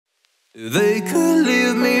They could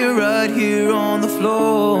leave me right here on the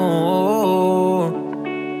floor,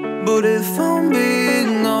 but if I'm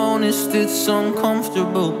being honest, it's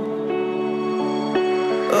uncomfortable.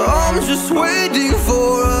 I'm just waiting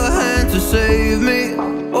for a hand to save me.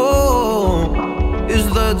 Oh, is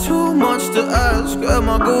that too much to ask? Am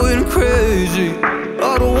I going crazy?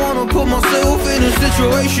 I don't wanna put myself in a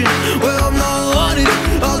situation where I'm not wanted.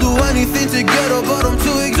 I'll do anything to get up, but I'm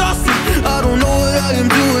too exhausted. I don't know what I am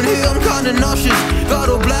doing here, I'm kinda nauseous. Got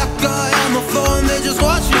a black guy on the floor and they're just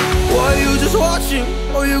watching. Why are you just watching?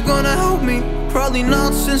 Are you gonna help me? Probably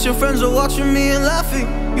not, since your friends are watching me and laughing.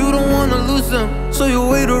 You don't wanna lose them, so you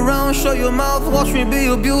wait around, shut your mouth, watch me be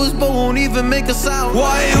abused, but won't even make a sound.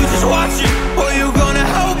 Why are you just watching? Are you gonna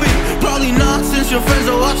help me? Probably not, since your friends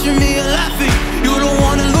are watching me and laughing. You don't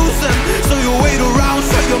wanna lose them, so you wait around,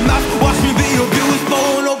 shut your mouth, watch me be abused, but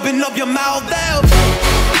won't open up your mouth. Damn.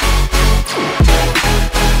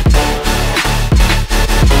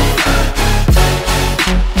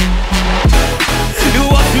 You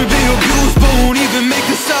watch me be abused, but won't even make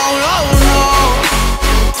a sound. Oh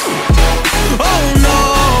no, oh no.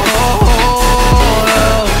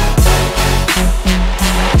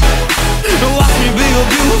 You watch me be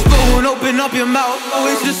abused, but won't open up your mouth. Oh,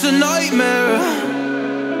 it's just a nightmare,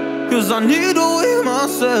 'cause I need to wake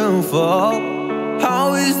myself up.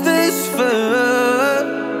 How is this fair?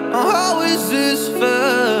 How is this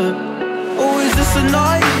fair? Oh, is this a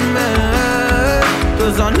nightmare?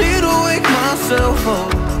 'Cause I need to wake myself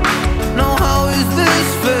up. Now how is this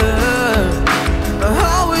fair?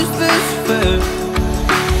 How is this fair?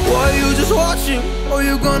 Why are you just watching? Are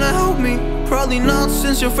you gonna help me? Probably not,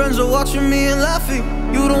 since your friends are watching me and laughing.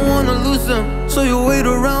 You don't wanna lose them, so you wait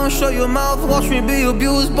around, shut your mouth, watch me be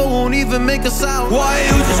abused, but won't even make a sound. Why are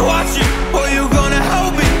you just watching? Are you gonna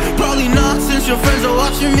help me? Probably not, since your friends are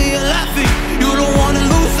watching me and laughing. You don't wanna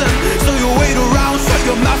lose them, so you wait around, shut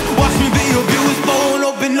your mouth, watch me be abused, but won't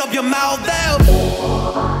open up your mouth. Damn.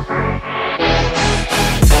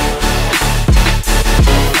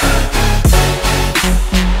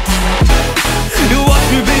 You watch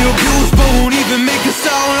me be abused, but won't even make a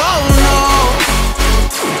sound. Oh no,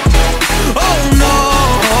 oh no.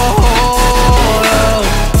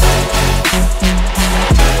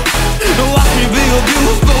 You watch me be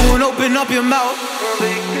abused, but won't open up your mouth.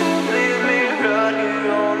 They could leave me right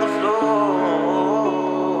here on the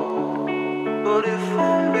floor, but if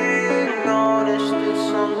I'm being honest, it's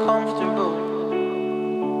uncomfortable.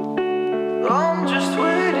 I'm just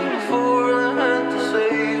waiting for a hand to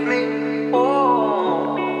save me.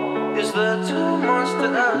 Oh, is that too much to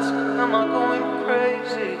ask? Am I going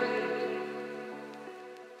crazy?